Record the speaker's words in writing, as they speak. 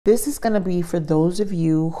This is going to be for those of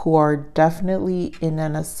you who are definitely in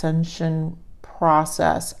an ascension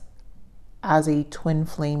process as a twin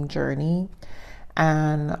flame journey.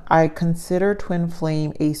 And I consider twin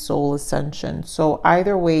flame a soul ascension. So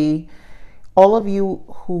either way, all of you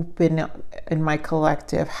who've been in my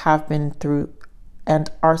collective have been through and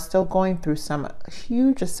are still going through some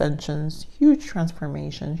huge ascensions, huge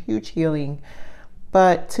transformation, huge healing.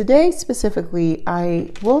 But today specifically,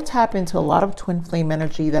 I will tap into a lot of twin flame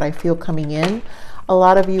energy that I feel coming in. A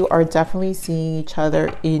lot of you are definitely seeing each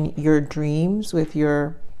other in your dreams with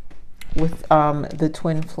the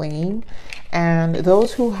twin flame. And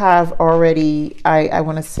those who have already, I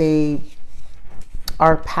want to say,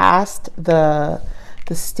 are past the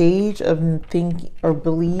stage of thinking or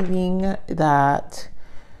believing that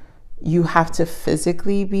you have to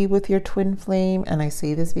physically be with your twin flame. And I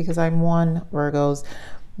say this because I'm one, Virgos,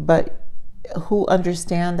 but who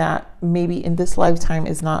understand that maybe in this lifetime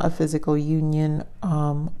is not a physical union,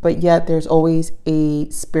 but yet there's always a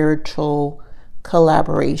spiritual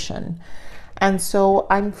collaboration. And so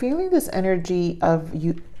I'm feeling this energy of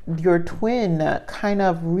your twin kind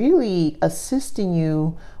of really assisting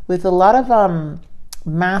you with a lot of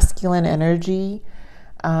masculine energy,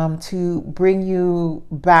 to bring you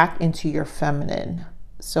back into your feminine.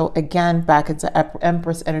 So again, back into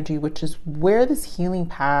Empress energy, which is where this healing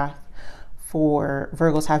path for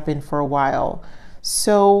Virgos have been for a while.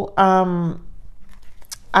 So I'm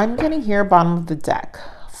getting here bottom of the deck,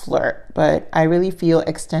 flirt, but I really feel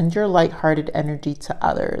extend your lighthearted energy to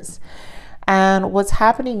others. And what's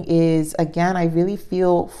happening is, again, I really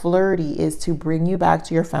feel flirty is to bring you back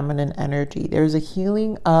to your feminine energy. There's a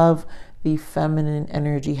healing of the feminine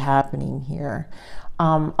energy happening here.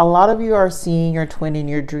 A lot of you are seeing your twin in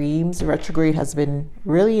your dreams. Retrograde has been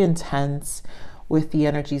really intense with the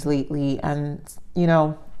energies lately. And, you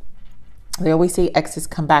know, they always say exes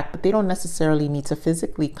come back, but they don't necessarily need to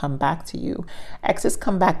physically come back to you. Exes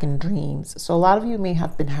come back in dreams. So a lot of you may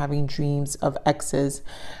have been having dreams of exes.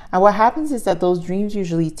 And what happens is that those dreams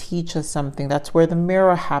usually teach us something. That's where the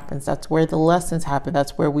mirror happens. That's where the lessons happen.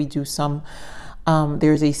 That's where we do some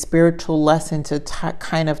there's a spiritual lesson to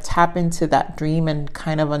kind of tap into that dream and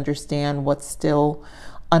kind of understand what's still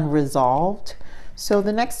unresolved. So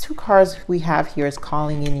the next two cards we have here is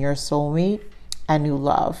calling in your soulmate and new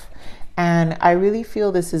love. And I really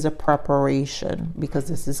feel this is a preparation because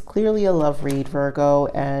this is clearly a love read, Virgo.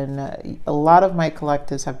 And a lot of my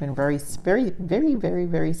collectives have been very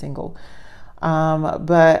single.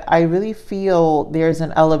 But I really feel there's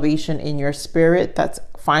an elevation in your spirit that's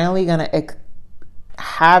finally going to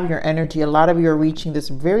have your energy. A lot of you are reaching this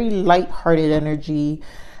very light-hearted energy,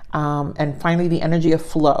 and finally the energy of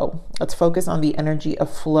flow. Let's focus on the energy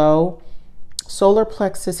of flow, solar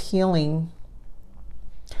plexus healing,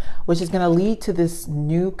 which is going to lead to this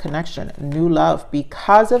new connection, new love,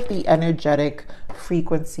 because of the energetic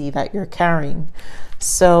frequency that you're carrying.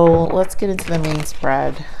 So let's get into the main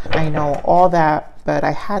spread. I know all that, but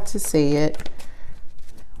I had to say it.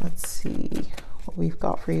 Let's see what we've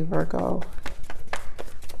got for you, Virgo.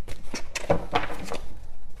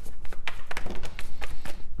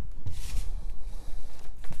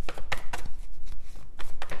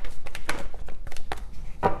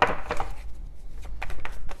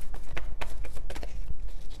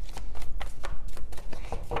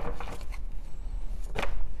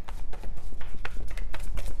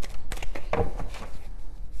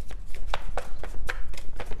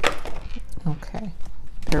 Okay,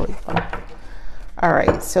 there we go. All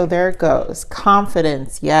right, so there it goes.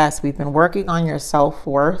 Confidence. Yes, we've been working on your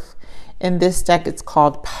self-worth. In this deck, it's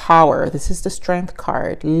called Power. This is the Strength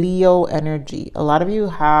card, Leo energy. A lot of you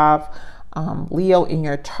have Leo in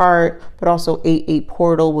your chart, but also 8-8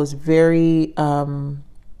 portal was very,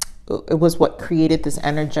 it was what created this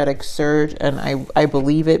energetic surge. And I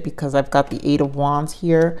believe it because I've got the 8 of Wands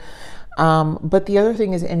here. But the other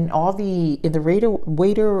thing is in the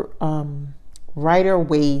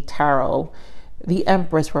Rider-Waite tarot, the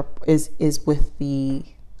Empress is with the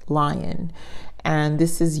Lion. And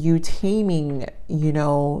this is you taming, you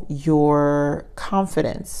know, your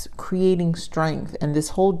confidence, creating strength. And this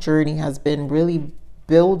whole journey has been really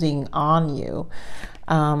building on you.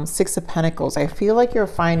 6 of Pentacles. I feel like you're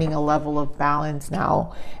finding a level of balance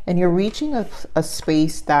now. And you're reaching a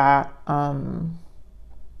space that,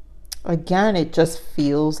 again, it just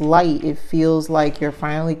feels light. It feels like you're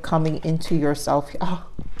finally coming into yourself. Oh,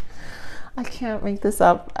 I can't make this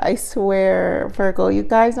up. I swear, Virgo, you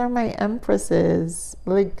guys are my empresses.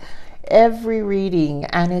 Like every reading,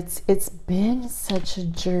 and it's been such a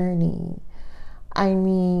journey. I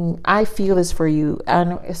mean, I feel this for you,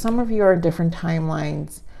 and some of you are in different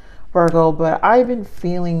timelines, Virgo, but I've been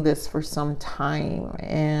feeling this for some time.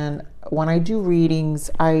 And when I do readings,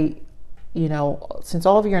 you know, since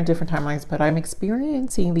all of you are in different timelines, but I'm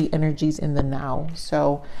experiencing the energies in the now.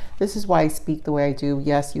 So this is why I speak the way I do.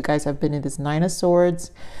 Yes, you guys have been in this Nine of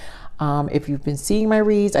Swords. If you've been seeing my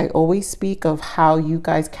reads, I always speak of how you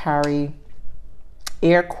guys carry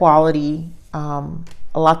air quality,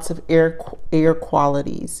 lots of air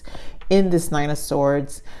qualities in this Nine of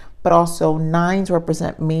Swords. But also nines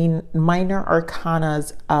represent minor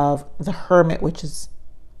arcanas of the Hermit, which is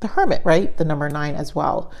the Hermit, right? The number 9 as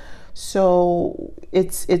well. So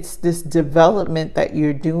it's this development that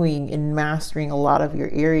you're doing in mastering a lot of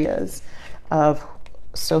your areas of.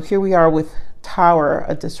 So here we are with Tower,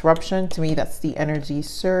 a disruption. To me, that's the energy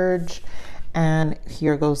surge. And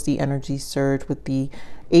here goes the energy surge with the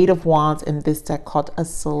 8 of Wands in this deck called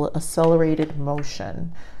accelerated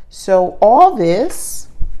motion. So all this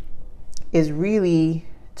is really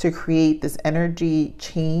to create this energy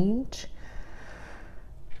change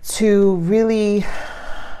to really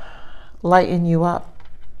lighten you up,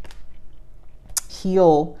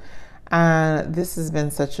 heal. And this has been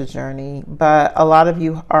such a journey, but a lot of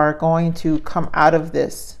you are going to come out of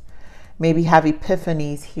this, maybe have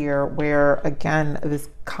epiphanies here where, again, this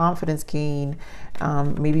confidence gain,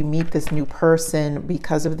 maybe meet this new person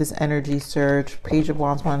because of this energy surge. Page of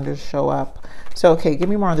Wands wanted to show up. So, okay, give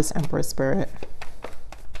me more of this Empress spirit.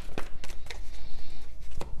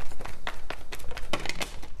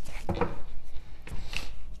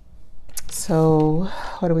 So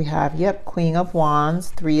what do we have? Yep, Queen of Wands,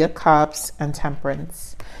 3 of Cups, and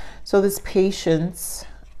Temperance. So this patience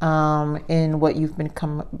in what you've been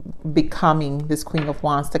becoming, this Queen of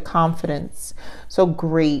Wands, the confidence. So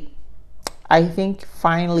great. I think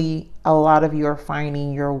finally a lot of you are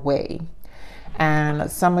finding your way. And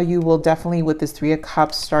some of you will definitely, with this 3 of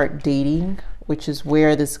Cups, start dating, which is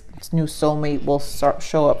where this new soulmate will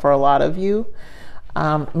show up for a lot of you.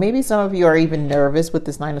 Maybe some of you are even nervous with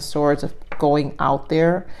this 9 of Swords of going out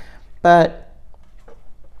there, but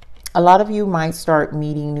a lot of you might start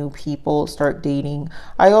meeting new people, start dating.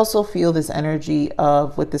 I also feel this energy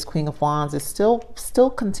of, with this Queen of Wands, is still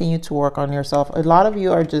continue to work on yourself. A lot of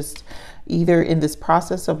you are just either in this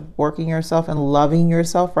process of working yourself and loving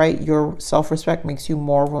yourself, right? Your self-respect makes you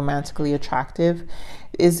more romantically attractive,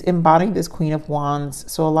 is embodying this Queen of Wands.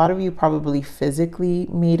 So a lot of you probably physically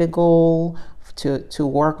made a goal to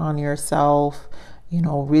work on yourself, you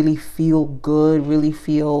know, really feel good, really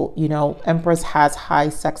feel, you know, Empress has high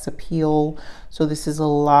sex appeal. So this is a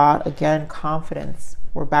lot, again, confidence.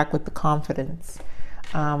 We're back with the confidence.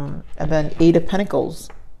 And then 8 of Pentacles,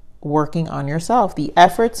 working on yourself. The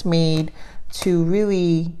efforts made to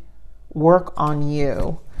really work on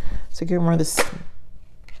you. So give me more of this.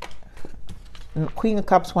 Queen of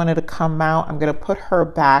Cups wanted to come out. I'm going to put her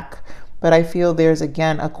back. But I feel there's,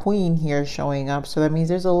 again, a queen here showing up. So that means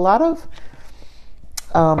there's a lot of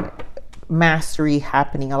mastery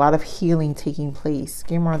happening, a lot of healing taking place.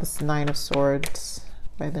 Give me more of this 9 of Swords,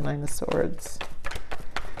 by the 9 of Swords.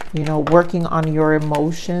 You know, working on your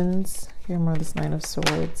emotions. Give me more of this 9 of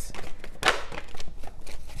Swords.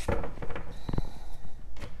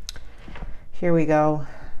 Here we go.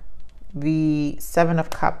 The 7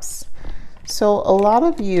 of Cups. So a lot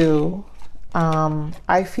of you,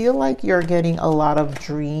 I feel like you're getting a lot of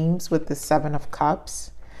dreams with the 7 of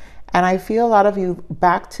Cups. And I feel a lot of you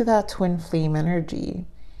back to that twin flame energy,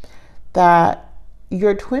 that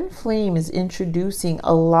your twin flame is introducing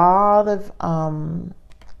a lot of,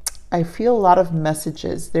 I feel a lot of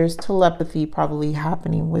messages. There's telepathy probably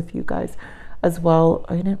happening with you guys as well.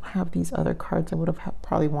 I didn't have these other cards I would have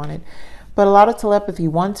probably wanted. But a lot of telepathy,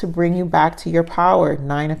 one, to bring you back to your power.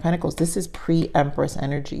 9 of Pentacles. This is pre-Empress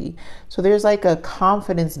energy. So there's like a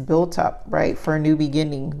confidence built up, right, for a new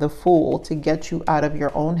beginning. The Fool, to get you out of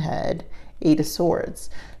your own head. 8 of Swords.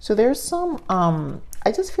 So there's some,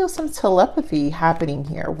 I just feel some telepathy happening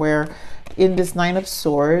here, where in this 9 of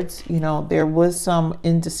Swords, you know, there was some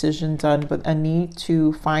indecision done, but a need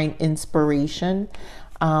to find inspiration.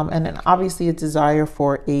 And then obviously a desire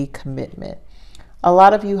for a commitment. A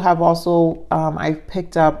lot of you have also, I've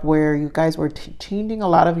picked up where you guys were changing a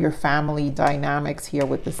lot of your family dynamics here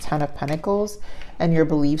with this 10 of Pentacles and your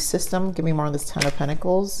belief system. Give me more of this 10 of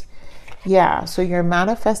Pentacles. Yeah, so you're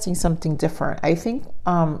manifesting something different. I think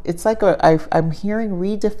it's like I'm hearing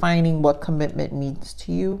redefining what commitment means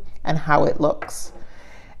to you and how it looks.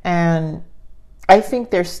 And I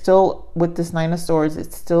think there's still, with this 9 of Swords,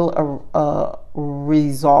 it's still a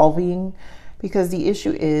resolving, because the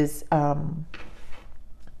issue is,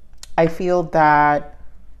 I feel that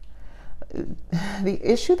the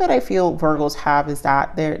issue that I feel Virgos have is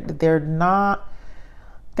that they're not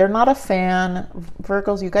they're not a fan,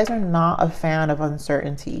 Virgos, you guys are not a fan of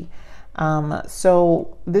uncertainty.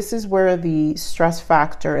 So this is where the stress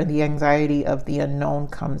factor and the anxiety of the unknown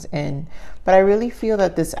comes in. But I really feel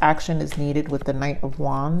that this action is needed with the Knight of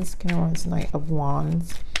Wands. Can you this Knight of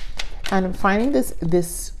Wands? And I'm finding this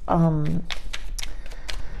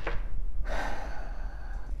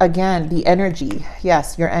again, the energy.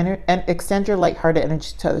 Yes, your energy, and extend your lighthearted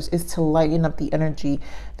energy to others is to lighten up the energy.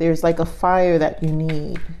 There's like a fire that you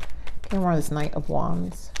need. Can you this Knight of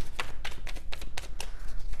Wands?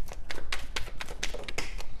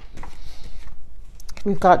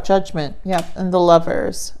 We've got Judgment, yep, and the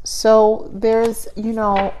Lovers. So there's, you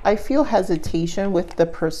know, I feel hesitation with the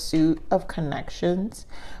pursuit of connections,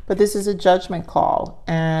 but this is a judgment call.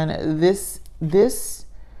 And this,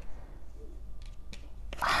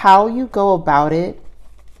 how you go about it,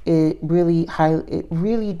 it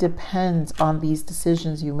really depends on these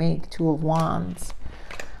decisions you make. Two of Wands.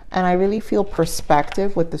 And I really feel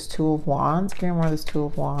perspective with this Two of Wands. Give me more of this Two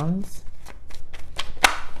of Wands.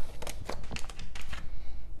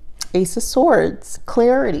 Ace of Swords,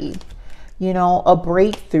 clarity, you know, a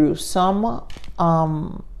breakthrough, some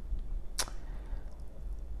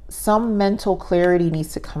mental clarity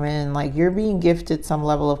needs to come in. Like you're being gifted some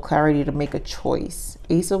level of clarity to make a choice.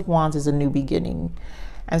 Ace of Wands is a new beginning.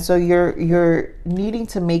 And so you're needing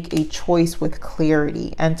to make a choice with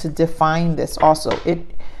clarity and to define this also.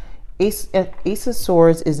 Ace of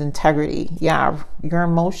Swords is integrity. Yeah, your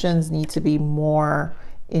emotions need to be more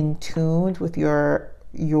in tune with your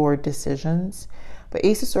decisions. But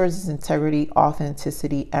Ace of Swords is integrity,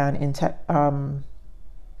 authenticity, and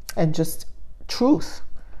just truth.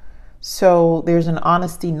 So there's an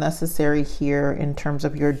honesty necessary here in terms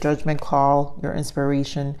of your judgment call, your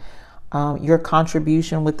inspiration, your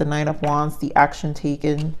contribution with the Knight of Wands, the action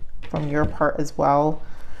taken from your part as well.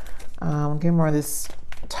 Give more of this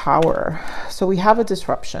Tower. So we have a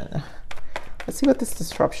disruption. Let's see what this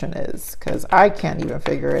disruption is, because I can't even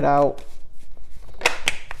figure it out.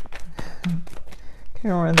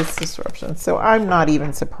 Remember this disruption. So I'm not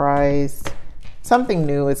even surprised. Something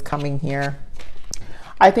new is coming here.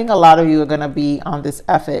 I think a lot of you are going to be on this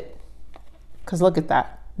effort, because look at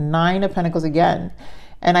that. 9 of Pentacles again.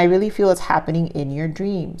 And I really feel it's happening in your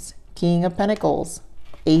dreams. King of Pentacles,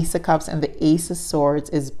 Ace of Cups, and the Ace of Swords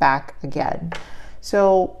is back again.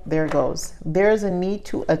 So there it goes. There's a need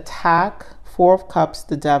to attack 4 of Cups,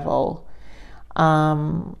 the Devil.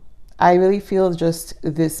 I really feel just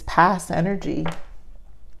this past energy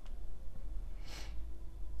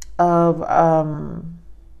of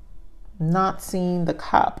not seeing the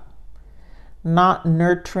cup, not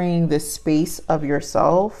nurturing this space of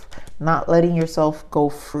yourself, not letting yourself go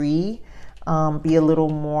free, be a little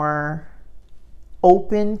more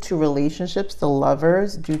open to relationships, the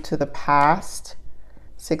Lovers, due to the past.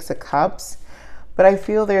 6 of Cups. But I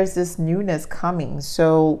feel there's this newness coming.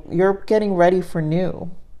 So you're getting ready for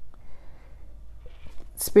new.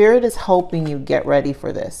 Spirit is helping you get ready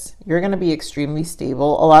for this. You're going to be extremely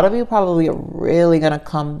stable. A lot of you probably are really going to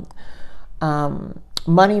come.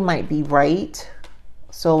 Money might be right.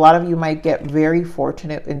 So a lot of you might get very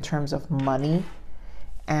fortunate in terms of money.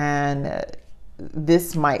 And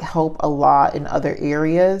this might help a lot in other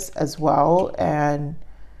areas as well. And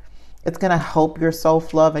it's going to help your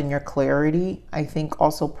self-love and your clarity. I think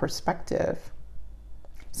also perspective.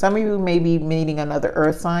 Some of you may be meeting another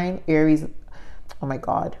earth sign, Aries. Oh my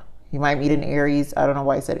God. You might meet an Aries. I don't know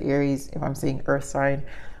why I said Aries if I'm saying earth sign.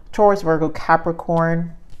 Taurus, Virgo,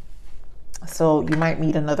 Capricorn. So you might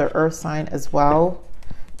meet another earth sign as well.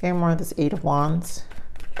 Okay, more of this 8 of Wands.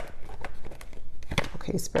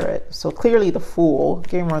 Okay, Spirit. So clearly the Fool.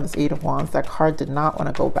 Getting more of this 8 of Wands. That card did not want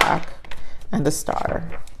to go back. And the Star.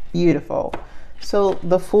 Beautiful. So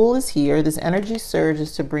the Fool is here. This energy surge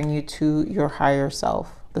is to bring you to your higher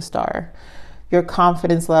self, the Star. Your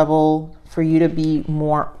confidence level, for you to be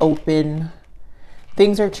more open.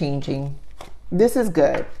 Things are changing. This is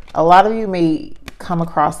good. A lot of you may come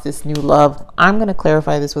across this new love. I'm going to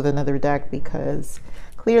clarify this with another deck because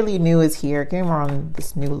clearly new is here. Give me more on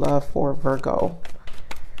this new love for Virgo.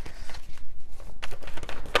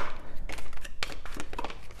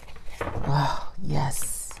 Oh,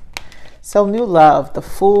 yes. So new love, the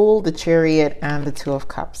Fool, the Chariot, and the 2 of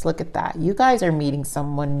Cups. Look at that. You guys are meeting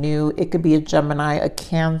someone new. It could be a Gemini, a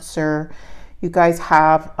Cancer. You guys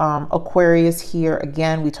have Aquarius here.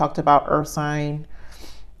 Again, we talked about earth sign.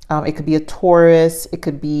 It could be a Taurus. It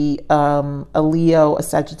could be a Leo, a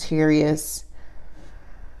Sagittarius,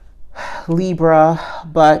 Libra.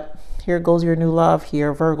 But here goes your new love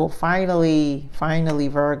here, Virgo. Finally,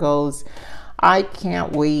 Virgos. I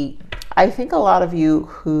can't wait. I think a lot of you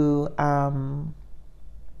who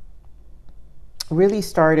really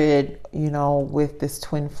started, you know, with this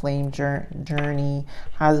twin flame journey,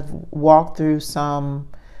 has walked through some,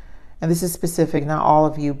 and this is specific, not all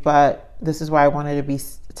of you, but this is why I wanted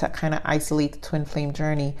to kind of isolate the twin flame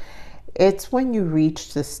journey. It's when you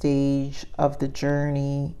reach the stage of the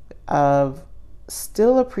journey of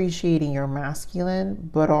still appreciating your masculine,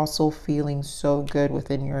 but also feeling so good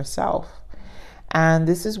within yourself. And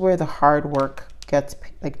this is where the hard work gets,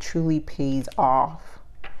 like, truly pays off.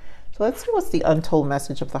 So let's see what's the untold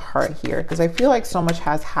message of the heart here, because I feel like so much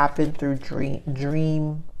has happened through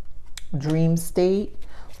dream state.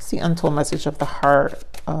 What's the untold message of the heart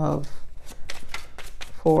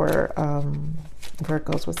for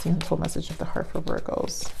Virgos? What's the untold message of the heart for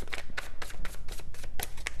Virgos?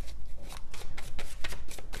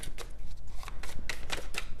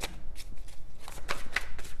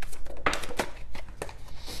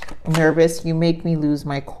 Nervous, you make me lose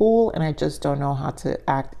my cool, and I just don't know how to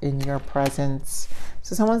act in your presence.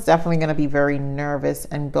 So someone's definitely going to be very nervous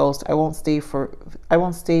and ghost. I won't stay for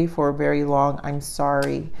very long. I'm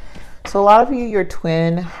sorry. So a lot of you, your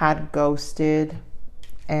twin had ghosted,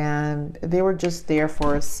 and they were just there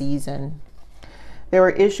for a season. There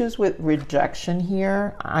were issues with rejection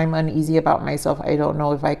here. I'm uneasy about myself. I don't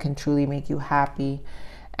know if I can truly make you happy.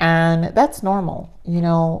 And that's normal, you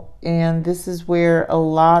know, and this is where a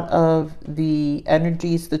lot of the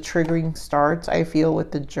energies, the triggering starts, I feel,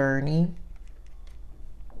 with the journey.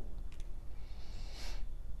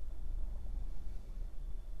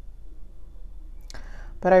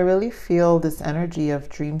 But I really feel this energy of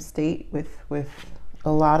dream state with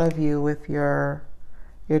a lot of you, with your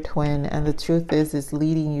twin. And the truth is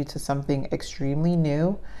leading you to something extremely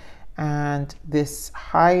new. And this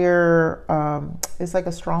higher, it's like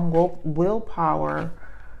a strong willpower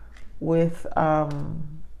with, you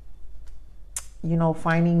know,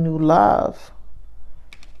 finding new love.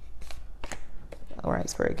 All right,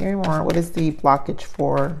 Spirit, give me more. What is the blockage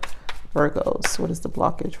for Virgos? What is the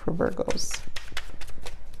blockage for Virgos?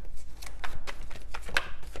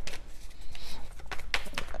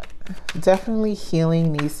 Definitely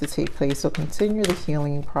healing needs to take place. So continue the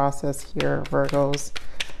healing process here, Virgos,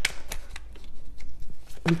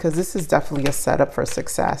 because this is definitely a setup for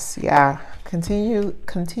success. Yeah, continue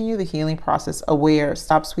the healing process. Aware,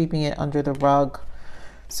 stop sweeping it under the rug.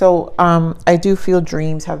 So I do feel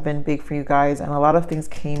dreams have been big for you guys, and a lot of things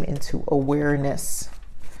came into awareness.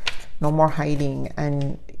 No more hiding.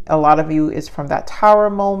 And a lot of you is from that Tower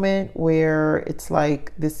moment where it's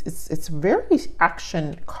like this, it's very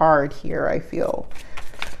action card here, I feel.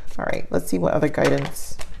 All right, let's see what other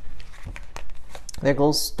guidance. There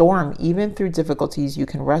goes storm. Even through difficulties, you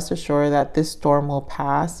can rest assured that this storm will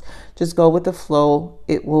pass. Just go with the flow.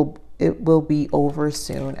 It will be over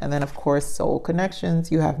soon. And then, of course, soul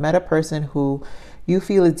connections. You have met a person who you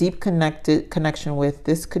feel a deep connection with.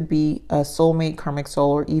 This could be a soulmate, karmic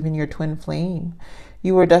soul, or even your twin flame.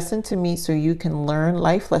 You were destined to meet so you can learn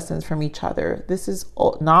life lessons from each other. This is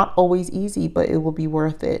not always easy, but it will be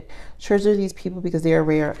worth it. Treasure these people because they are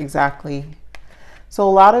rare. Exactly. So a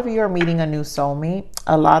lot of you are meeting a new soulmate.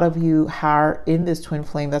 A lot of you are in this twin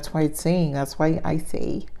flame. That's why it's saying, that's why I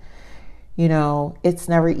say, you know, it's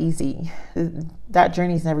never easy. That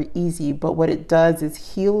journey is never easy, but what it does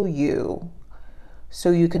is heal you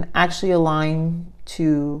so you can actually align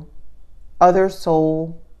to other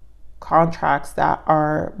soul contracts that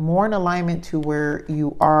are more in alignment to where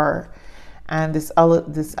you are. And this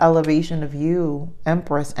elevation of you,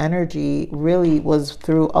 Empress energy, really was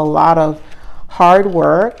through a lot of hard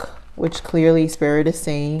work, which clearly Spirit is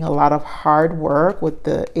saying, a lot of hard work with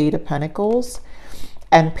the Eight of Pentacles,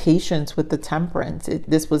 and patience with the Temperance.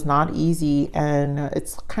 This was not easy, and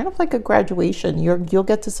it's kind of like a graduation. You'll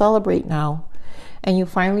get to celebrate now, and you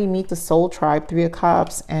finally meet the soul tribe, Three of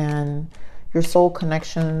Cups, and your soul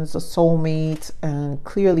connections, a soulmate, and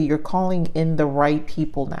clearly you're calling in the right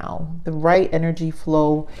people now. The right energy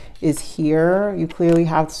flow is here. You clearly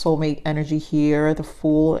have soulmate energy here, the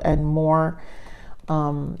Fool, and more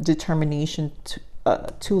determination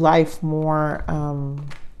to life, more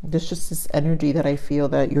there's just this energy that I feel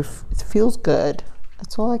that it feels good.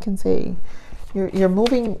 That's all I can say. You're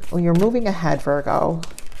moving ahead, Virgo.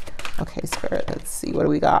 Okay, Spirit, let's see, what do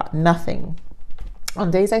we got? Nothing. On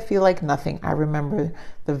days I feel like nothing, I remember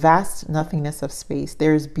the vast nothingness of space.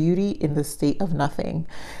 There is beauty in the state of nothing.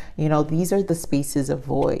 You know, these are the spaces of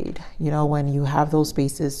void, you know, when you have those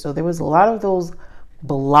spaces. So there was a lot of those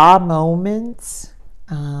blah moments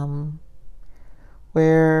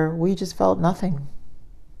where we just felt nothing.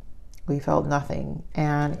 We felt nothing.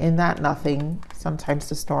 And in that nothing, sometimes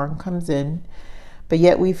the storm comes in. but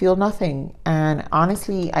yet we feel nothing. And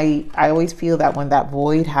honestly, I always feel that when that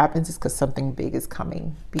void happens, it's because something big is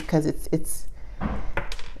coming, because it's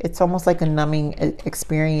almost like a numbing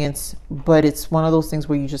experience, but it's one of those things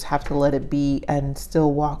where you just have to let it be and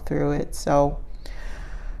still walk through it. So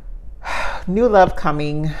new love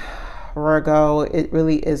coming, Virgo. It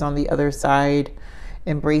really is on the other side.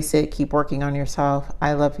 Embrace it. Keep working on yourself.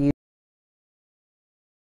 I love you.